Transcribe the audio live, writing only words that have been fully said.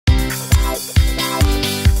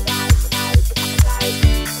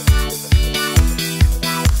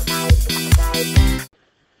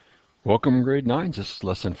Welcome grade 9s, this is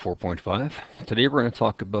lesson 4.5. Today we're going to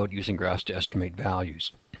talk about using graphs to estimate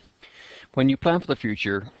values. When you plan for the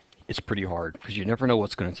future, it's pretty hard because you never know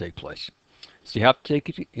what's going to take place. So you have to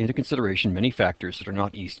take into consideration many factors that are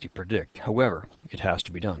not easy to predict. However, it has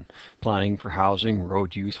to be done. Planning for housing,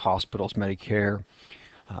 road use, hospitals, Medicare,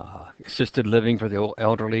 assisted living for the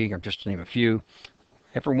elderly, or just to name a few.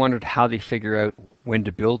 Ever wondered how they figure out when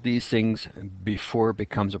to build these things before it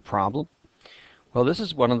becomes a problem? Well, this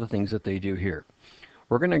is one of the things that they do here.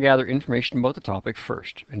 We're going to gather information about the topic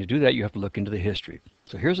first, and to do that you have to look into the history.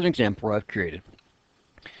 So here's an example I've created.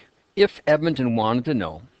 If Edmonton wanted to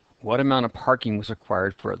know what amount of parking was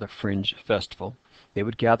required for the Fringe Festival, they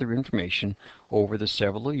would gather information over the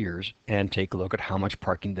several years and take a look at how much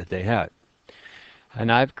parking that they had.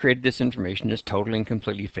 And I've created this information as totally and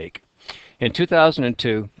completely fake. In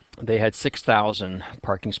 2002, they had 6,000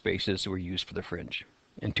 parking spaces that were used for the Fringe.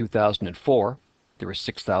 In 2004, there were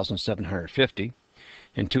 6,750.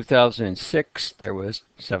 In 2006, there was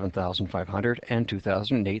 7,500, and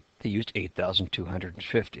 2008, they used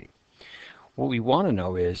 8,250. What we want to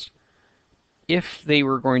know is if they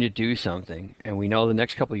were going to do something, and we know the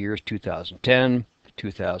next couple of years, 2010,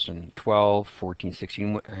 2012, 14,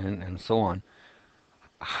 16, and so on,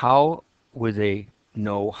 how would they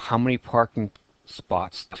know how many parking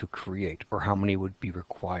spots to create or how many would be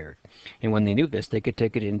required? And when they knew this, they could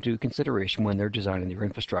take it into consideration when they're designing their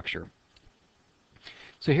infrastructure.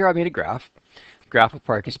 So here I made a graph of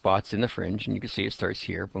parking spots in the Fringe, and you can see it starts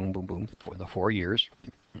here, boom, boom, boom, for the 4 years.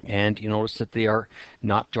 And you notice that they are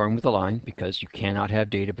not joined with a line because you cannot have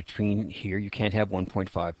data between here. You can't have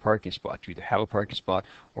 1.5 parking spots. You either have a parking spot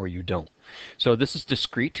or you don't. So this is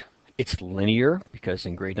discrete. It's linear because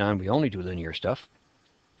in grade 9 we only do linear stuff.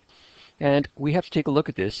 And we have to take a look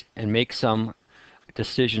at this and make some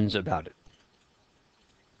decisions about it.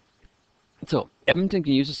 So Edmonton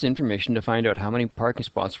can use this information to find out how many parking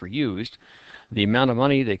spots were used, the amount of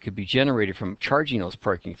money that could be generated from charging those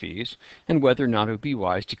parking fees, and whether or not it would be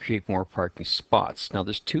wise to create more parking spots. Now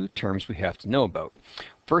there's two terms we have to know about.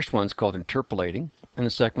 First one's called interpolating, and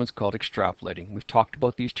the second one's called extrapolating. We've talked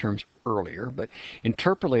about these terms earlier, but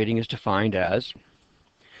interpolating is defined as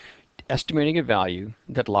estimating a value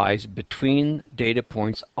that lies between data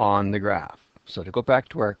points on the graph. So to go back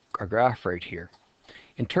to our graph right here,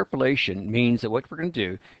 interpolation means that what we're going to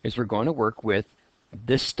do is we're going to work with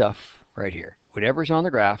this stuff right here. Whatever's on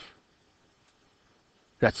the graph,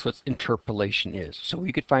 that's what interpolation is. So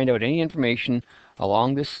we could find out any information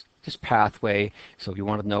along this pathway. So if you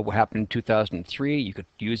want to know what happened in 2003, you could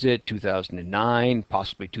use it, 2009,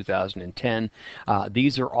 possibly 2010.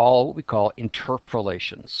 These are all what we call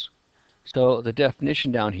interpolations. So the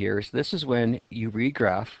definition down here is this is when you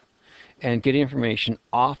regraph and get information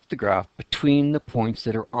off the graph between the points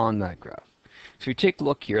that are on that graph. So you take a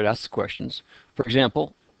look here and ask the questions. For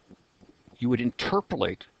example, you would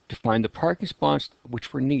interpolate to find the parking spots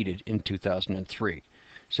which were needed in 2003.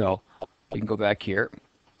 So you can go back here,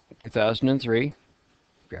 2003,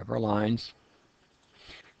 grab our lines,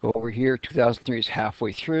 go over here, 2003 is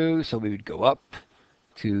halfway through, so we would go up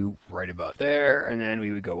to right about there, and then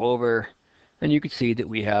we would go over, and you can see that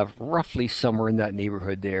we have roughly somewhere in that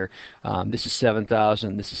neighborhood there. This is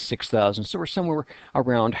 7,000, this is 6,000, so we're somewhere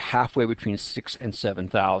around halfway between 6,000 and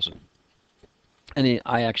 7,000. And then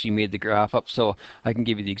I actually made the graph up so I can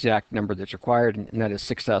give you the exact number that's required, and that is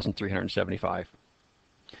 6,375.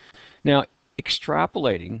 Now,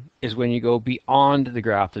 extrapolating is when you go beyond the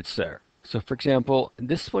graph that's there. So for example,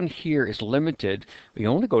 this one here is limited. We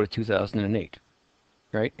only go to 2008.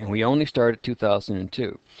 Right? And we only start at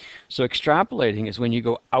 2002. So extrapolating is when you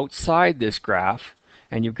go outside this graph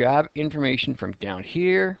and you grab information from down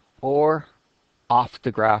here or off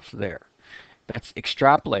the graph there. That's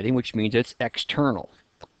extrapolating, which means it's external.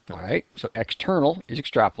 All right, so external is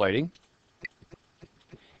extrapolating.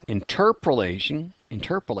 Interpolating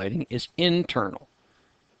is internal.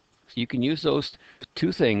 So you can use those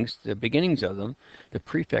two things, the beginnings of them, the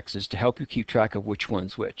prefixes, to help you keep track of which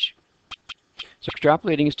one's which. So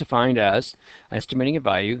extrapolating is defined as estimating a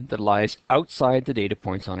value that lies outside the data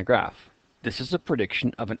points on a graph. This is a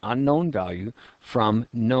prediction of an unknown value from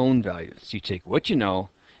known values. So you take what you know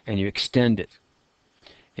and you extend it.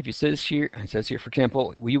 If it says here, for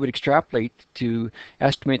example, we would extrapolate to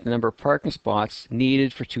estimate the number of parking spots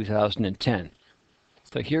needed for 2010.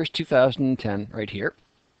 So here's 2010 right here.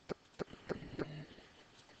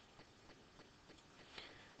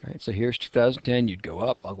 All right, so here's 2010, you'd go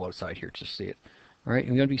up. I'll go outside here to see it. All right,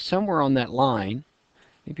 and we're going to be somewhere on that line.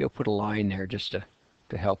 Maybe I'll put a line there just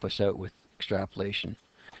to help us out with extrapolation.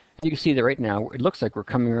 You can see that right now, it looks like we're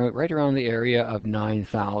coming right around the area of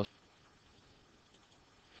 9,000.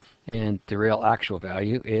 and the real actual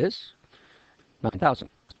value is 9,000.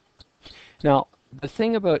 Now, the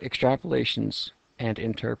thing about extrapolations and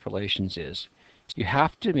interpolations is you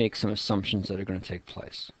have to make some assumptions that are going to take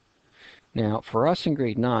place. Now, for us in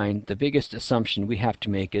grade 9, the biggest assumption we have to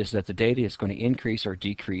make is that the data is going to increase or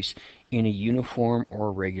decrease in a uniform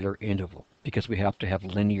or regular interval, because we have to have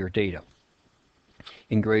linear data.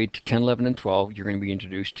 In grade 10, 11, and 12, you're going to be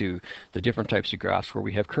introduced to the different types of graphs where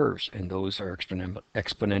we have curves, and those are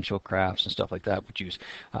exponential graphs and stuff like that, which use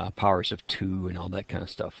powers of 2 and all that kind of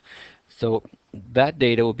stuff. So that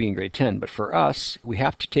data will be in grade 10, but for us, we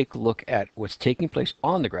have to take a look at what's taking place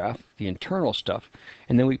on the graph, the internal stuff,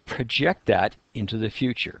 and then we project that into the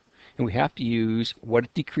future. And we have to use what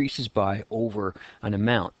it decreases by over an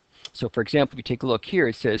amount. So for example, if you take a look here,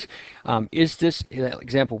 it says, is this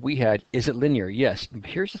example we had, is it linear? Yes.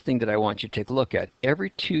 Here's the thing that I want you to take a look at.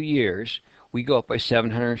 Every 2 years, we go up by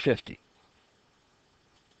 750.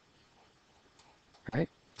 Right?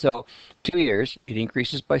 So 2 years, it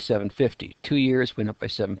increases by 750. 2 years went up by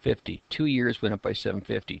 750. 2 years went up by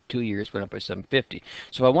 750. 2 years went up by 750.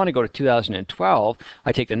 So if I want to go to 2012,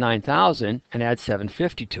 I take the 9,000 and add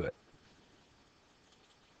 750 to it.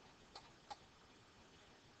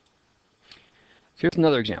 Here's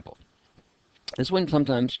another example. This one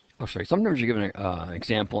sometimes you're given an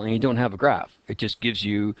example and you don't have a graph. It just gives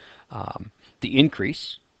you the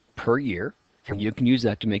increase per year, and you can use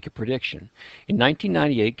that to make a prediction. In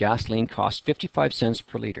 1998, gasoline cost 55 cents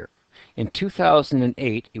per liter. In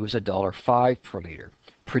 2008, it was $1.05 per liter.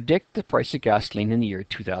 Predict the price of gasoline in the year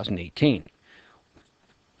 2018.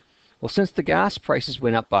 Well, since the gas prices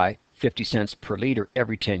went up by 50 cents per liter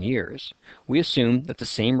every 10 years, we assume that the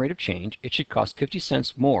same rate of change, it should cost 50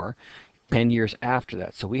 cents more 10 years after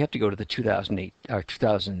that. So we have to go to the 2008, and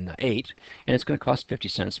it's going to cost 50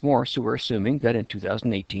 cents more. So we're assuming that in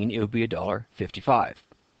 2018, it would be $1.55.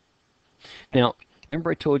 Now, remember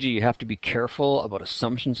I told you have to be careful about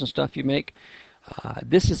assumptions and stuff you make?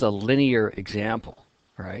 This is a linear example,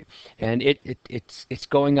 right? And it's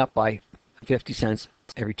going up by 50 cents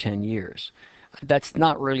every 10 years. That's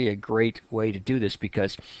not really a great way to do this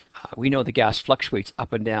because we know the gas fluctuates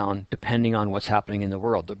up and down depending on what's happening in the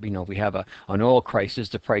world. You know, if we have an oil crisis,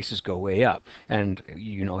 the prices go way up, and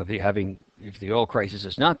you know, if the oil crisis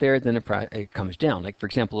is not there, then it comes down. Like for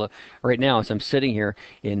example, right now as I'm sitting here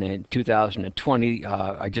in 2020,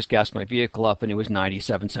 I just gassed my vehicle up and it was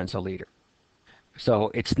 97 cents a liter. So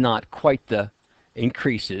it's not quite the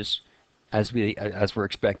increases as we're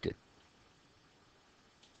expected.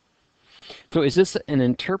 So is this an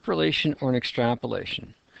interpolation or an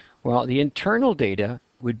extrapolation? Well, the internal data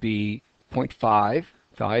would be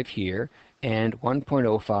 0.55 here and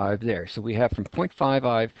 1.05 there. So we have from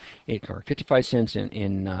 0.55 or 55 cents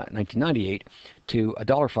in 1998 to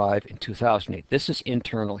 $1.05 in 2008. This is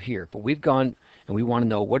internal here, but we've gone and we want to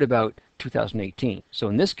know what about 2018. So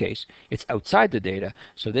in this case, it's outside the data.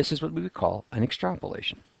 So this is what we would call an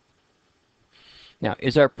extrapolation. Now,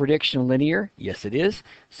 is our prediction linear? Yes, it is,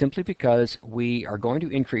 simply because we are going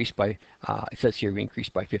to increase by, it says here we increase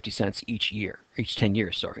by 50 cents each year, each 10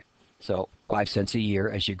 years, sorry. So 5 cents a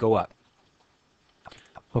year as you go up.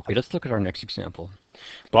 Okay, let's look at our next example.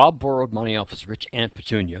 Bob borrowed money off his rich Aunt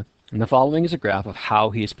Petunia, and the following is a graph of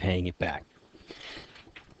how he is paying it back.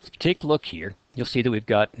 So take a look here. You'll see that we've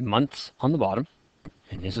got months on the bottom,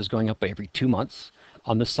 and this is going up by every 2 months.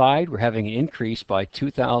 On the side, we're having an increase by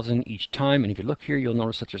 2,000 each time, and if you look here, you'll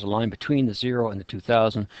notice that there's a line between the 0 and the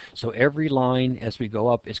 2,000. So every line as we go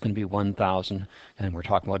up is going to be 1,000, and we're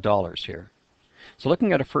talking about dollars here. So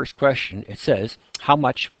looking at our first question, it says, how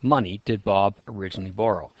much money did Bob originally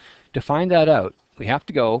borrow? To find that out, we have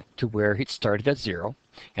to go to where it started at 0,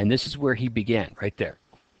 and this is where he began, right there.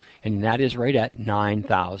 And that is right at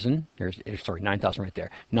 9,000. Sorry, 9,000 right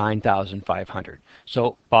there. 9,500.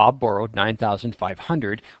 So Bob borrowed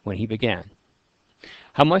 9,500 when he began.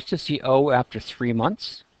 How much does he owe after 3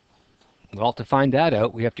 months? Well, to find that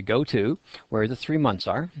out, we have to go to where the 3 months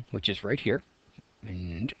are, which is right here.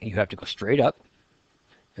 And you have to go straight up.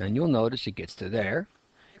 And you'll notice it gets to there.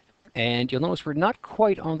 And you'll notice we're not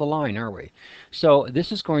quite on the line, are we? So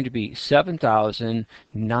this is going to be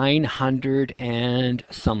 7,900 and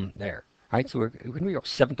some there. Right? So we're going to be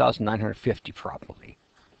 7,950 probably.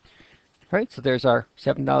 Right? So there's our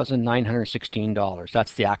 $7,916.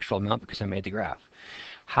 That's the actual amount because I made the graph.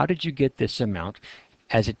 How did you get this amount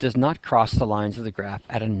as it does not cross the lines of the graph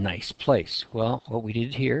at a nice place? Well, what we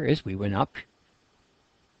did here is we went up,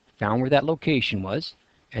 found where that location was,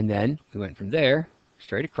 and then we went from there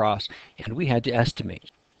straight across, and we had to estimate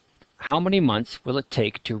how many months will it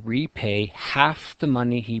take to repay half the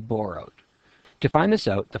money he borrowed. To find this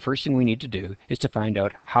out, the first thing we need to do is to find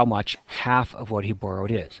out how much half of what he borrowed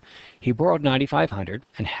is. He borrowed 9,500,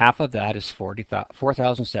 and half of that is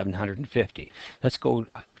 4,750. Let's go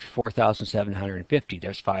 4,750.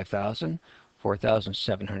 There's 5,000.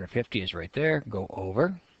 4,750 is right there. Go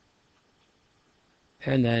over,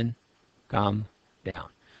 and then come down.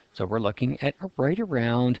 So we're looking at right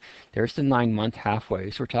around, there's the 9-month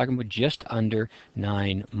halfway. So we're talking about just under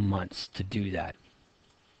 9 months to do that.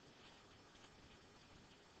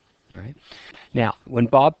 All right. Now, when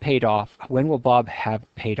Bob paid off, when will Bob have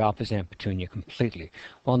paid off his Aunt Petunia completely?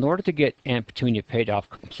 Well, in order to get Aunt Petunia paid off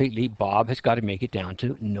completely, Bob has got to make it down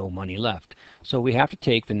to no money left. So we have to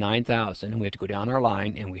take the 9,000 and we have to go down our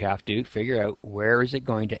line and we have to figure out where is it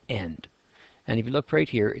going to end. And if you look right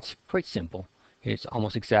here, it's quite simple. It's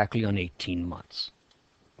almost exactly on 18 months.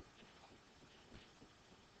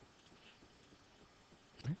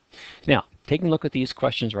 Now, taking a look at these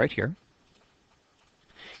questions right here,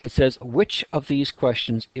 it says, which of these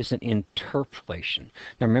questions is an interpolation?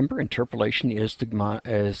 Now remember, interpolation is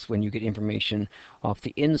when you get information off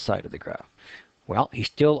the inside of the graph. Well, he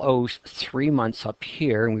still owes 3 months up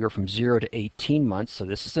here, and we were from 0 to 18 months, so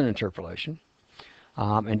this is an interpolation.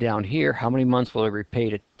 And down here, how many months will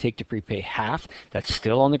it take to prepay half? That's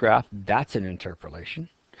still on the graph. That's an interpolation.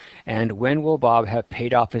 And when will Bob have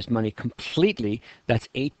paid off his money completely? That's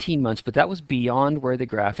 18 months, but that was beyond where the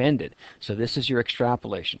graph ended. So this is your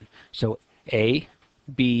extrapolation. So A,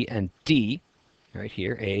 B, and D, right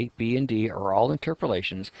here, A, B, and D are all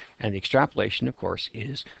interpolations, and the extrapolation, of course,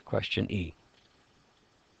 is question E.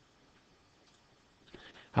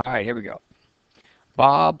 All right, here we go.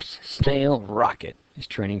 Bob's snail rocket is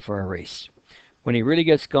training for a race. When he really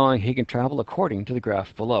gets going, he can travel according to the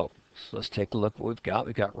graph below. So let's take a look at what we've got.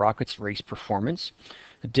 We've got rocket's race performance,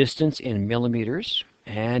 the distance in millimeters,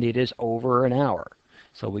 and it is over an hour.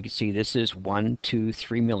 So we can see this is 1, 2,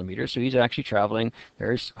 3 millimeters. So he's actually traveling,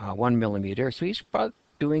 there's 1 millimeter. So he's about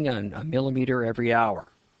doing a millimeter every hour.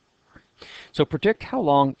 So predict how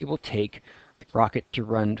long it will take the rocket to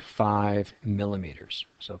run 5 millimeters.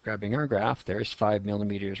 So grabbing our graph, there's 5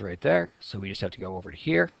 millimeters right there. So we just have to go over to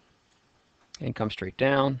here and come straight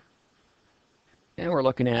down. And we're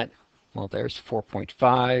looking at, well, there's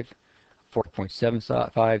 4.5,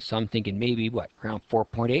 4.75, so I'm thinking maybe, what, around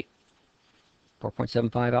 4.8,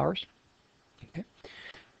 4.75 hours? Okay.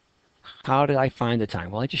 How did I find the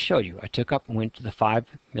time? Well, I just showed you. I took up and went to the 5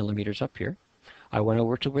 millimeters up here. I went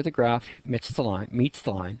over to where the graph meets the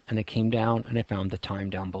line, and I came down and I found the time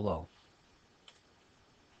down below.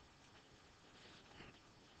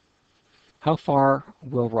 How far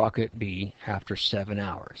will rocket be after 7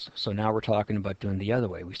 hours? So now we're talking about doing the other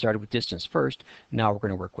way. We started with distance first. Now we're going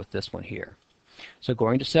to work with this one here. So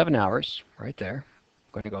going to 7 hours, right there,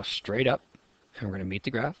 I'm going to go straight up, and we're going to meet the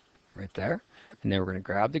graph right there. And then we're going to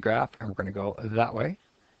grab the graph, and we're going to go that way.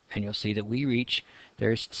 And you'll see that we reach,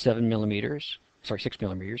 there's 7 millimeters, sorry, 6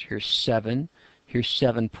 millimeters. Here's 7. Here's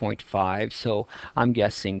 7.5. So I'm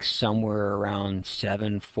guessing somewhere around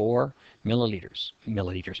 7.4 millimeters.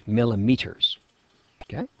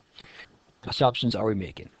 Okay. What assumptions are we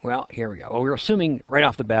making? Well, here we go. Well, we're assuming right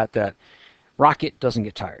off the bat that rocket doesn't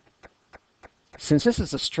get tired. Since this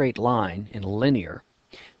is a straight line and linear,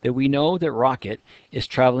 that we know that rocket is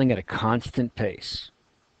traveling at a constant pace.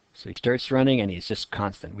 So he starts running and he's just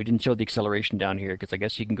constant. We didn't show the acceleration down here because I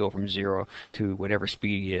guess he can go from 0 to whatever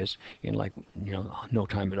speed he is in, like, no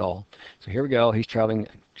time at all. So here we go. He's traveling.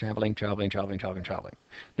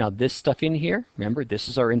 Now this stuff in here, remember, this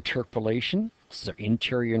is our interpolation. This is our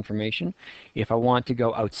interior information. If I want to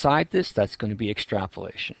go outside this, that's going to be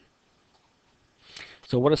extrapolation.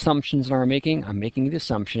 So what assumptions are I making? I'm making the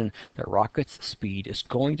assumption that rocket's speed is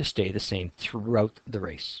going to stay the same throughout the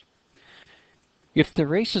race. If the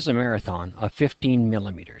race is a marathon of 15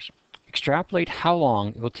 millimeters, extrapolate how long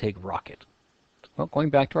it will take rocket. Well, going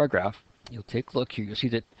back to our graph, you'll take a look here. You'll see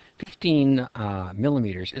that 15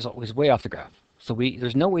 millimeters is way off the graph. So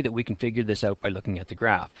there's no way that we can figure this out by looking at the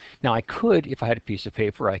graph. Now I could, if I had a piece of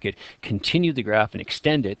paper, I could continue the graph and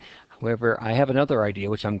extend it. However, I have another idea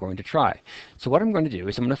which I'm going to try. So what I'm going to do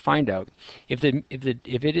is I'm going to find out if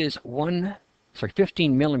it is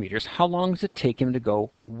 15 millimeters, how long does it take him to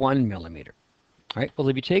go 1 millimeter? All right, well,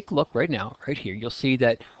 if you take a look right now, right here, you'll see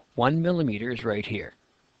that 1 millimeter is right here.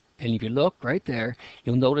 And if you look right there,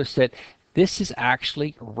 you'll notice that this is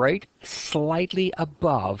actually right slightly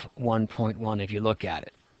above 1.1 if you look at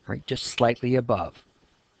it, right? Just slightly above.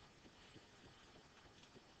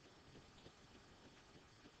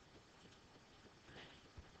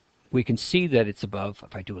 We can see that it's above.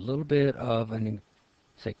 If I do a little bit of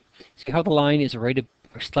see how the line is right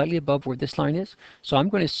or slightly above where this line is. So I'm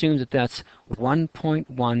going to assume that that's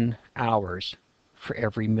 1.1 hours for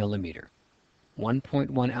every millimeter.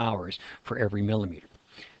 1.1 hours for every millimeter.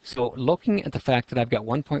 So looking at the fact that I've got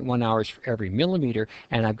 1.1 hours for every millimeter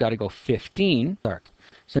and I've got to go 15,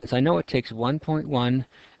 since I know it takes 1.1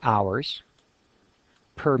 hours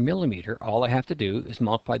per millimeter, all I have to do is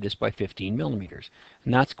multiply this by 15 millimeters.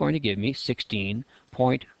 And that's going to give me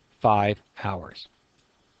 16.5 hours.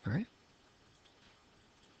 All right.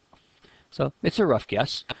 So it's a rough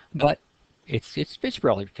guess, but it's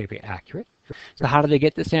relatively accurate. So how did they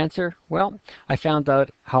get this answer? Well, I found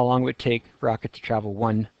out how long it would take rocket to travel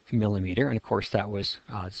 1 millimeter, and of course that was,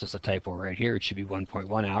 this is a typo right here, it should be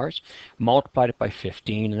 1.1 hours. Multiplied it by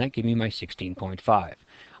 15, and that gave me my 16.5.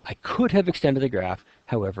 I could have extended the graph,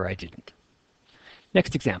 however I didn't.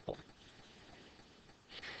 Next example.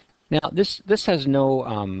 Now this has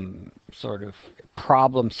no sort of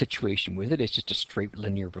problem situation with it. It's just a straight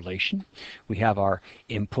linear relation. We have our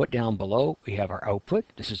input down below. We have our output.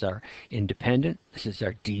 This is our independent. This is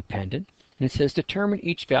our dependent. And it says determine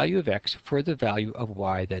each value of x for the value of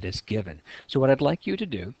y that is given. So what I'd like you to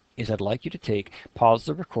do is I'd like you to pause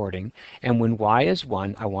the recording, and when y is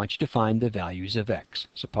 1, I want you to find the values of x.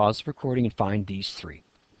 So pause the recording and find these three.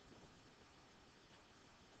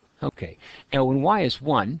 Okay, now when y is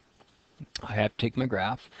 1, I have to take my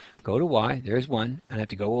graph, go to y, there's 1, and I have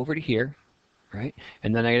to go over to here, right?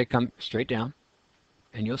 And then I got to come straight down,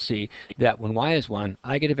 and you'll see that when y is 1,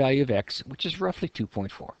 I get a value of x, which is roughly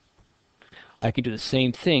 2.4. I can do the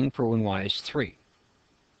same thing for when y is 3.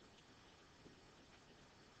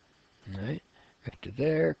 All right, right to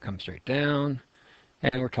there, come straight down,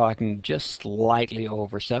 and we're talking just slightly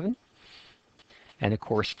over 7. And of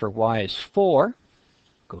course, for y is 4,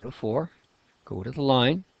 go to 4, go to the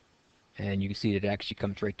line, and you can see that it actually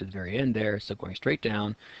comes right to the very end there, so going straight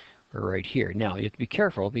down, we're right here. Now, you have to be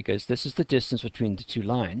careful because this is the distance between the two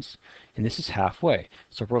lines, and this is halfway.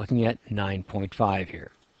 So we're looking at 9.5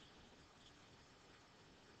 here.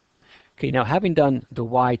 Okay, now having done the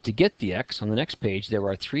y to get the x, on the next page there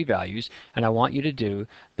are 3 values, and I want you to do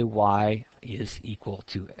the y is equal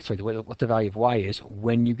to, sorry, what the value of y is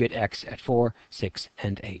when you get x at 4, 6,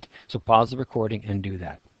 and 8. So pause the recording and do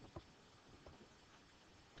that.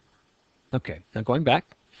 Okay, now going back,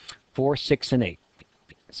 4, 6, and 8.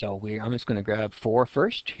 So I'm just going to grab 4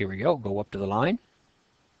 first. Here we go. Go up to the line.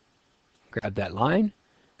 Grab that line.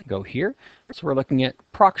 Go here. So we're looking at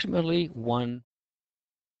approximately 1.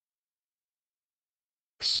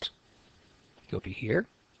 Go to here,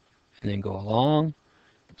 and then go along.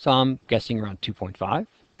 So I'm guessing around 2.5.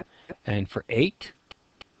 And for 8,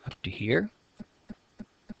 up to here,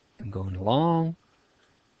 I'm going along.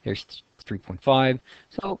 There's 3.5,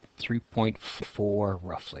 so 3.4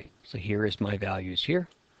 roughly. So here is my values here.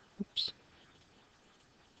 Oops.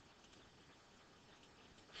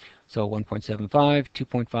 So 1.75,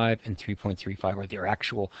 2.5, and 3.35 are their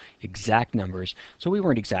actual exact numbers. So we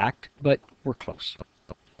weren't exact, but we're close.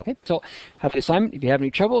 Okay, so have the assignment. If you have any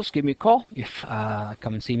troubles, give me a call. If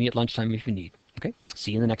come and see me at lunchtime if you need. Okay,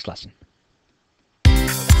 see you in the next lesson.